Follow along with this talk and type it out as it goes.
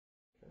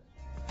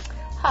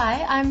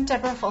Hi, I'm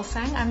Deborah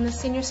Fulsang. I'm the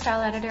Senior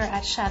Style Editor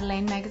at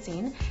Chatelaine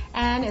magazine,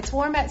 and it's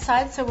warm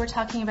outside, so we're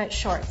talking about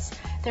shorts.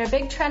 They're a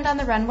big trend on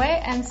the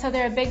runway, and so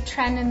they're a big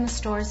trend in the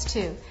stores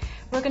too.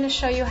 We're going to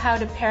show you how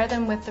to pair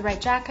them with the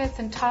right jackets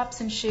and tops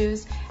and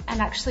shoes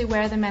and actually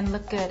wear them and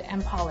look good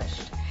and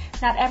polished.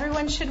 Not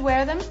everyone should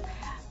wear them,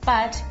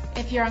 but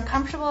if you're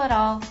uncomfortable at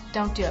all,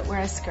 don't do it.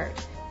 Wear a skirt.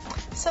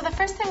 So the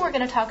first thing we're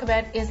going to talk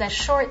about is a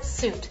short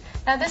suit.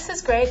 Now this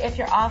is great if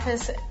your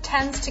office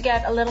tends to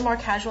get a little more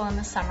casual in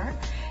the summer.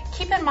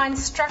 Keep in mind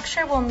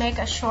structure will make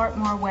a short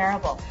more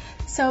wearable.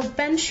 So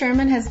Ben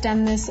Sherman has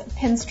done this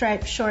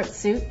pinstripe short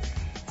suit.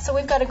 So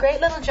we've got a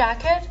great little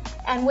jacket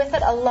and with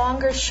it a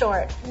longer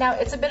short. Now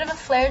it's a bit of a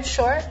flared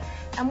short,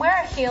 and wear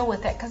a heel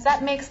with it because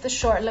that makes the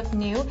short look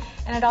new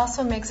and it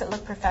also makes it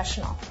look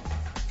professional.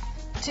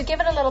 To give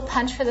it a little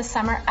punch for the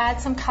summer,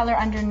 add some color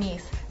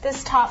underneath.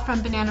 This top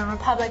from Banana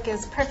Republic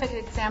is a perfect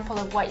example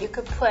of what you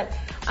could put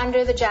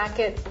under the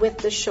jacket with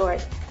the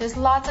short. There's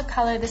lots of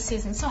color this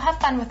season, so have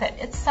fun with it.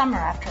 It's summer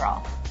after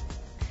all.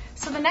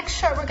 So the next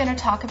short we're going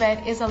to talk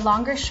about is a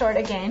longer short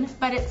again,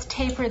 but it's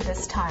tapered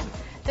this time.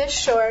 This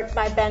short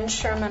by Ben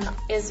Sherman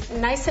is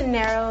nice and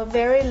narrow,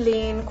 very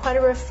lean, quite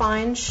a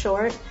refined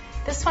short.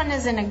 This one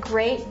is in a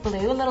great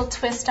blue, a little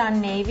twist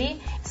on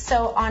navy.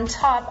 So on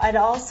top, I'd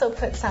also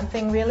put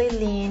something really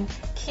lean.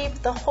 Keep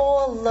the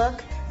whole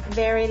look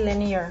very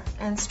linear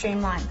and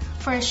streamlined.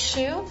 For a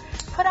shoe,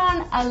 put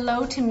on a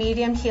low to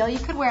medium heel. You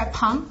could wear a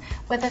pump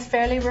with a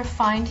fairly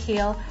refined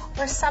heel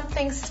or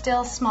something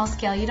still small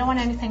scale. You don't want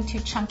anything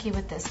too chunky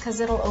with this because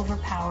it'll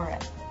overpower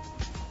it.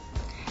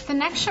 The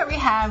next short we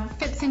have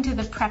fits into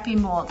the preppy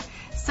mold.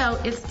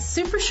 So it's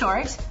super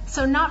short,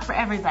 so not for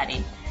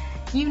everybody.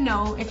 You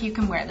know if you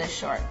can wear this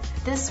short.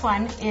 This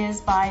one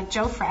is by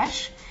Joe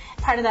Fresh,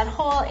 part of that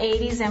whole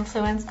 80s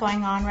influence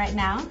going on right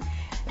now.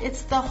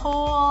 It's the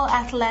whole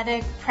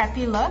athletic,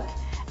 preppy look.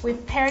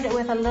 We've paired it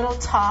with a little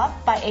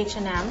top by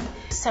H&M,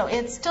 so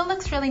it still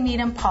looks really neat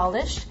and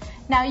polished.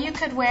 Now you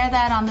could wear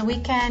that on the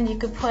weekend. You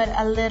could put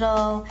a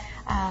little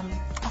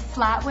a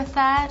flat with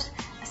that,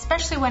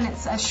 especially when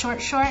it's a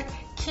short short.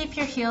 Keep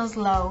your heels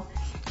low.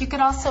 You could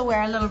also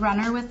wear a little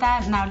runner with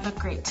that, and that would look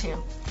great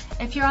too.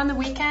 If you're on the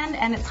weekend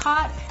and it's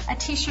hot, a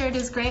t-shirt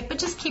is great, but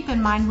just keep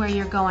in mind where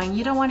you're going.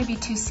 You don't want to be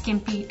too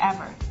skimpy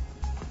ever.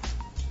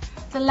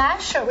 The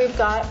last short we've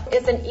got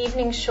is an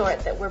evening short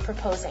that we're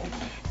proposing.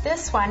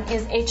 This one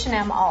is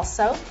H&M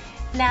also.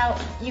 Now,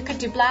 you could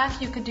do black,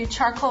 you could do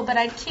charcoal, but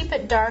I'd keep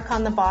it dark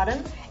on the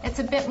bottom. It's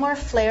a bit more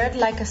flared,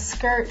 like a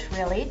skirt,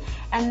 really.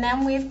 And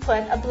then we've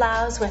put a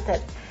blouse with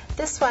it.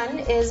 This one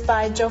is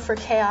by Joe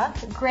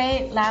Fresh,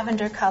 great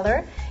lavender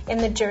color in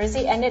the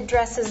jersey, and it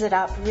dresses it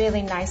up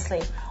really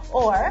nicely.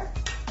 Or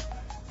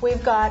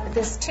we've got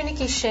this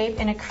tunicky shape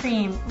in a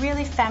cream,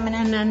 really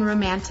feminine and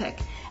romantic.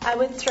 I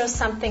would throw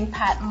something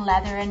patent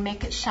leather and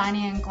make it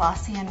shiny and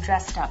glossy and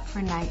dressed up for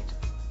night.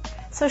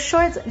 So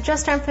shorts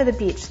just aren't for the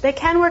beach. They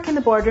can work in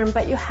the boardroom,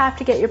 but you have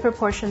to get your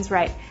proportions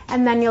right,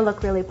 and then you'll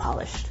look really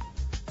polished.